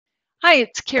Hi,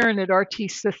 it's Karen at RT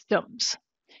Systems.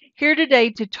 Here today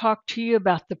to talk to you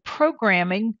about the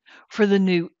programming for the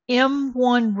new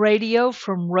M1 radio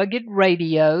from Rugged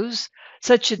Radios.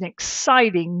 Such an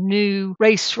exciting new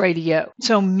race radio.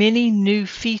 So many new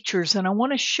features, and I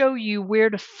want to show you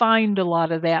where to find a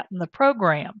lot of that in the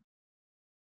program.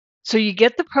 So you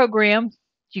get the program,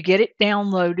 you get it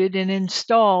downloaded and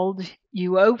installed,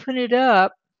 you open it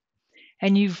up,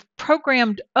 and you've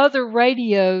programmed other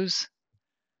radios.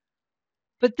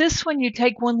 But this one, you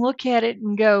take one look at it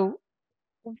and go,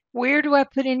 where do I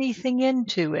put anything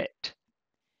into it?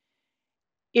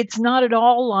 It's not at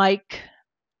all like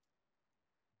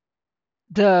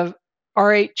the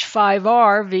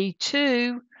RH5R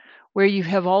V2, where you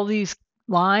have all these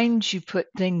lines you put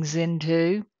things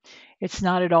into. It's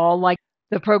not at all like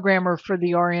the programmer for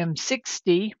the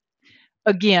RM60,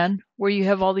 again, where you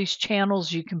have all these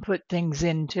channels you can put things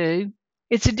into.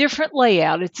 It's a different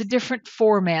layout. It's a different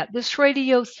format. This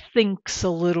radio thinks a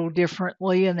little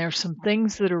differently, and there's some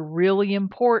things that are really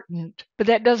important, but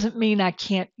that doesn't mean I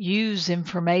can't use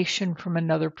information from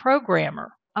another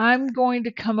programmer. I'm going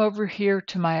to come over here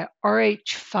to my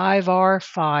RH5R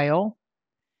file,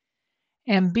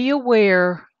 and be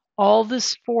aware all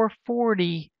this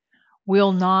 440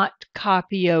 will not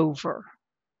copy over.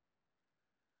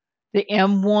 The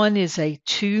M1 is a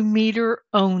 2 meter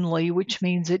only, which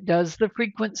means it does the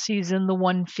frequencies in the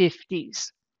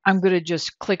 150s. I'm going to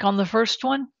just click on the first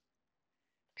one,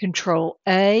 Control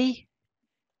A,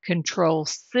 Control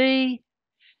C.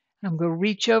 I'm going to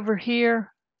reach over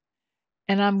here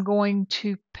and I'm going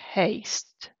to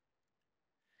paste.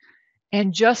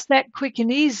 And just that quick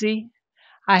and easy,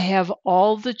 I have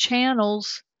all the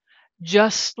channels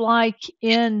just like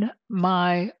in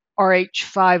my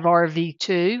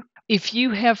RH5RV2. If you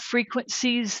have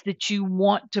frequencies that you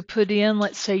want to put in,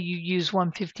 let's say you use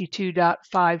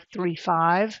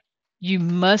 152.535, you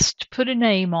must put a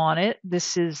name on it.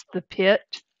 This is the pit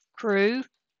crew.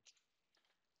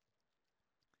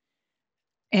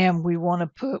 And we want to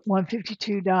put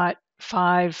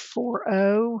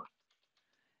 152.540.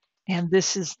 And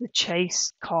this is the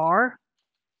chase car.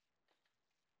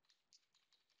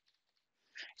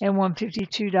 And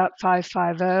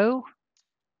 152.550.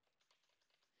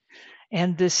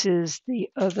 And this is the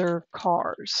other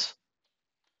cars.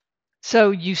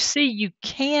 So you see, you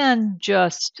can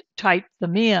just type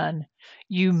them in.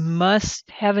 You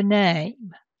must have a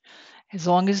name. As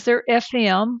long as they're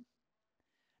FM,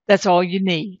 that's all you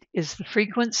need is the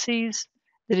frequencies,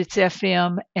 that it's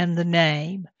FM, and the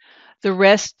name. The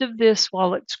rest of this,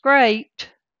 while it's great,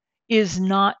 is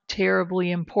not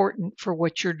terribly important for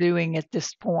what you're doing at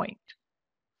this point.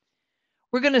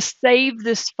 We're going to save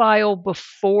this file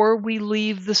before we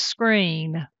leave the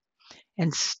screen,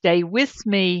 and stay with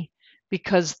me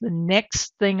because the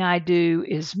next thing I do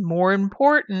is more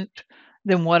important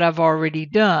than what I've already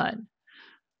done.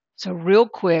 So real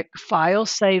quick, File,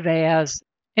 Save As,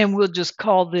 and we'll just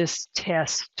call this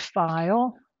test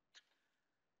file.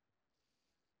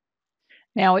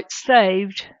 Now it's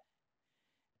saved,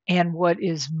 and what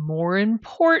is more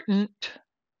important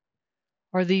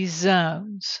are these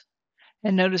zones.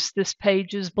 And notice this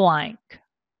page is blank.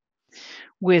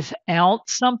 Without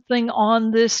something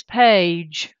on this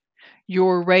page,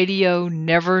 your radio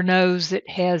never knows it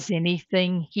has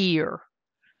anything here.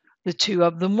 The two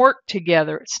of them work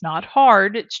together. It's not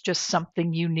hard. It's just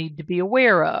something you need to be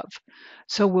aware of.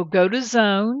 So we'll go to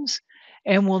zones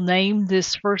and we'll name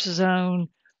this first zone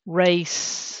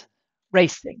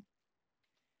racing.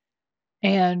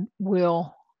 And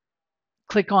we'll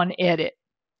click on edit.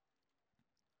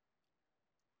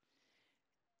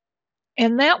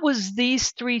 And that was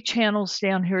these three channels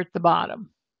down here at the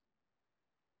bottom.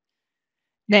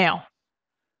 Now,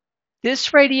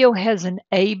 this radio has an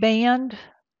A band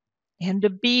and a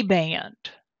B band.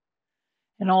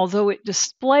 And although it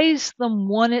displays them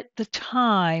one at the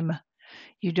time,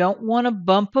 you don't want to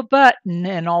bump a button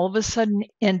and all of a sudden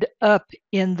end up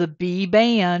in the B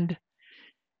band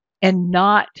and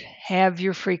not have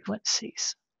your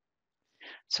frequencies.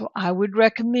 So I would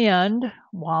recommend,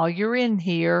 while you're in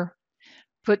here,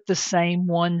 put the same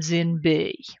ones in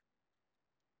B.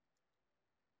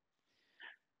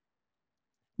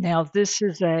 Now this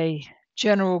is a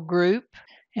general group,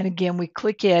 and again we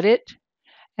click edit,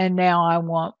 and now I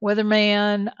want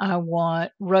Weatherman, I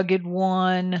want Rugged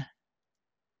 1,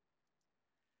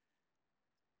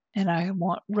 and I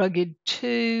want Rugged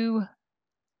 2,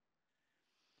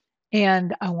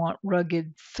 and I want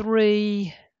Rugged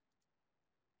 3,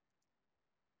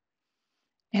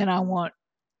 and I want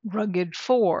Rugged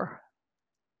 4.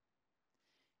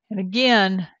 And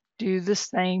again, do the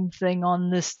same thing on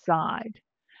this side.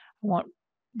 I want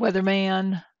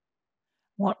Weatherman,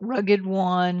 want Rugged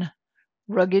 1,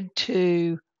 Rugged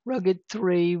 2, Rugged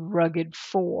 3, Rugged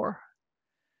 4.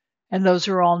 And those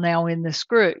are all now in this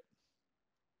group.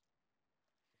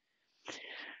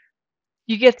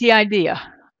 You get the idea.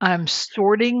 I'm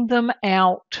sorting them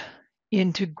out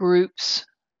into groups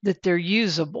that they're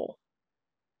usable.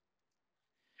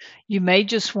 You may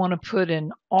just want to put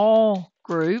an all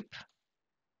group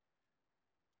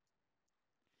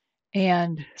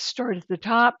and start at the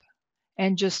top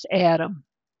and just add them.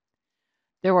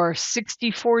 There are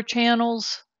 64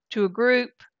 channels to a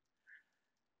group.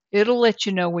 It'll let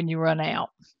you know when you run out.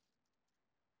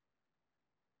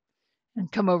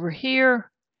 And come over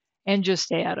here and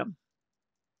just add them.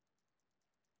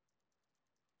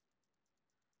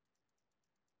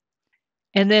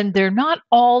 And then they're not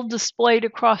all displayed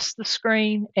across the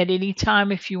screen at any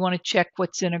time. If you want to check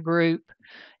what's in a group,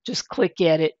 just click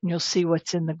Edit and you'll see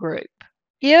what's in the group.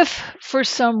 If for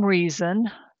some reason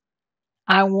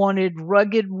I wanted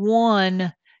Rugged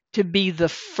 1 to be the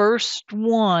first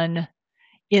one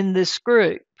in this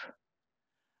group,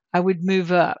 I would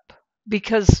move up,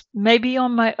 because maybe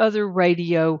on my other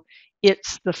radio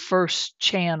it's the first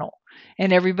channel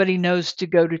and everybody knows to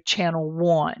go to channel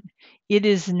 1. It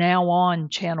is now on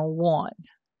channel 1.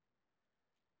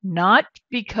 Not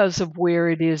because of where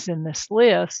it is in this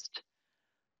list,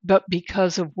 but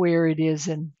because of where it is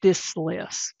in this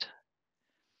list.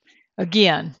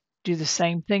 Again, do the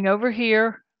same thing over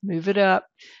here, move it up.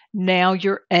 Now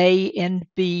your A and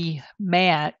B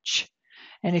match.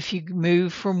 And if you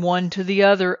move from one to the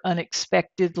other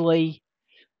unexpectedly,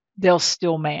 they'll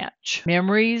still match.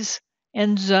 Memories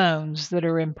and zones that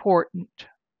are important.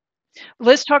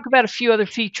 Let's talk about a few other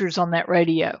features on that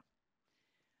radio.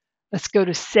 Let's go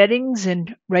to Settings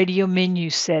and Radio Menu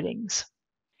Settings.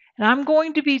 And I'm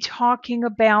going to be talking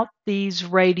about these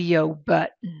radio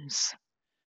buttons.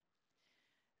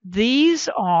 These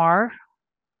are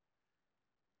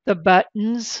the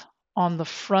buttons on the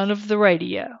front of the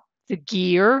radio. The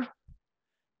gear,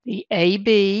 the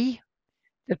AB,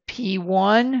 the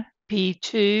P1,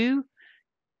 P2,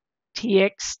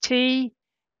 TXT,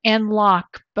 and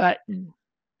lock button.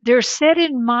 They're set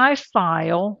in my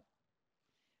file.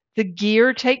 The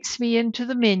gear takes me into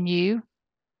the menu,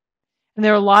 and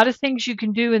there are a lot of things you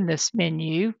can do in this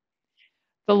menu.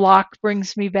 The lock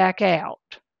brings me back out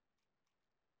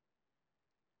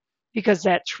because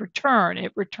that's return.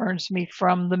 It returns me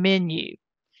from the menu.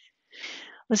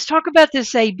 Let's talk about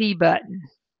this AB button.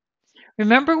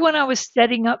 Remember when I was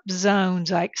setting up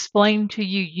zones, I explained to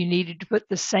you you needed to put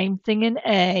the same thing in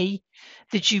A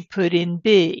that you put in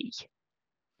B.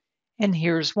 And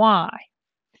here's why.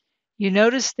 You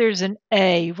notice there's an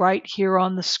A right here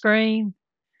on the screen?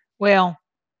 Well,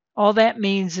 all that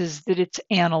means is that it's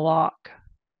analog.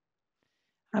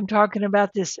 I'm talking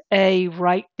about this A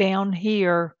right down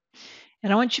here.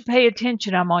 And I want you to pay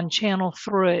attention. I'm on channel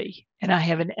 3, and I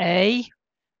have an A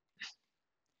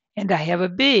and I have a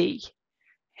B.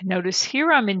 And notice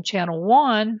here I'm in channel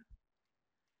 1,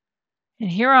 and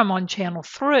here I'm on channel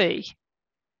 3.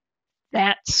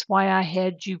 That's why I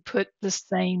had you put the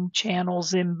same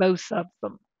channels in both of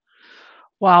them.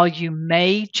 While you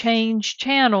may change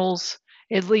channels,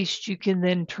 at least you can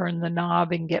then turn the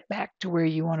knob and get back to where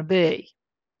you want to be.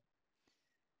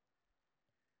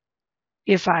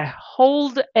 If I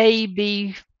hold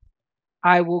AB,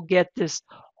 I will get this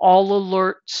all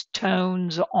alerts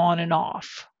tones on and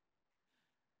off.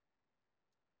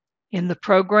 In the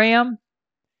program,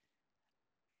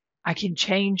 I can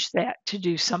change that to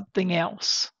do something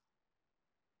else.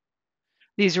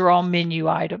 These are all menu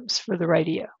items for the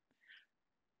radio.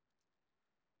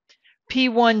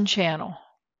 P1 channel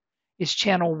is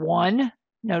channel 1.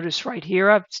 Notice right here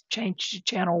I've changed to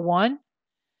channel 1.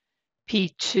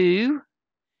 P2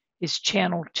 is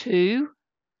channel 2.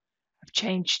 I've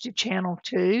changed to channel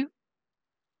 2.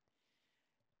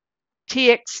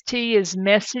 TXT is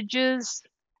messages.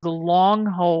 The long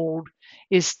hold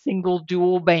is single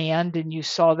dual band, and you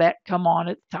saw that come on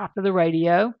at the top of the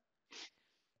radio.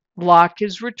 Lock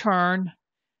is return,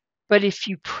 but if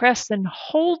you press and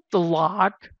hold the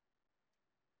lock,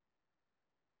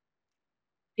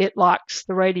 it locks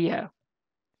the radio.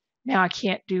 Now I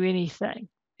can't do anything.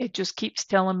 It just keeps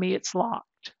telling me it's locked.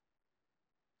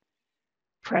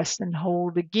 Press and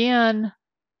hold again,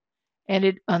 and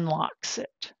it unlocks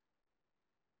it.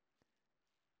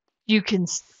 You can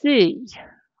see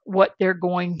what they're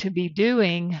going to be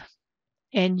doing,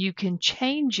 and you can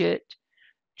change it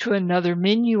to another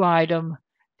menu item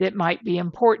that might be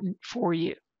important for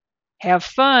you. Have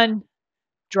fun,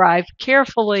 drive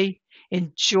carefully,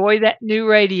 enjoy that new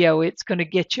radio. It's going to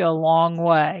get you a long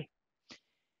way.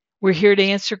 We're here to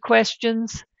answer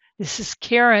questions. This is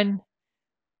Karen,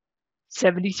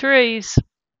 73s.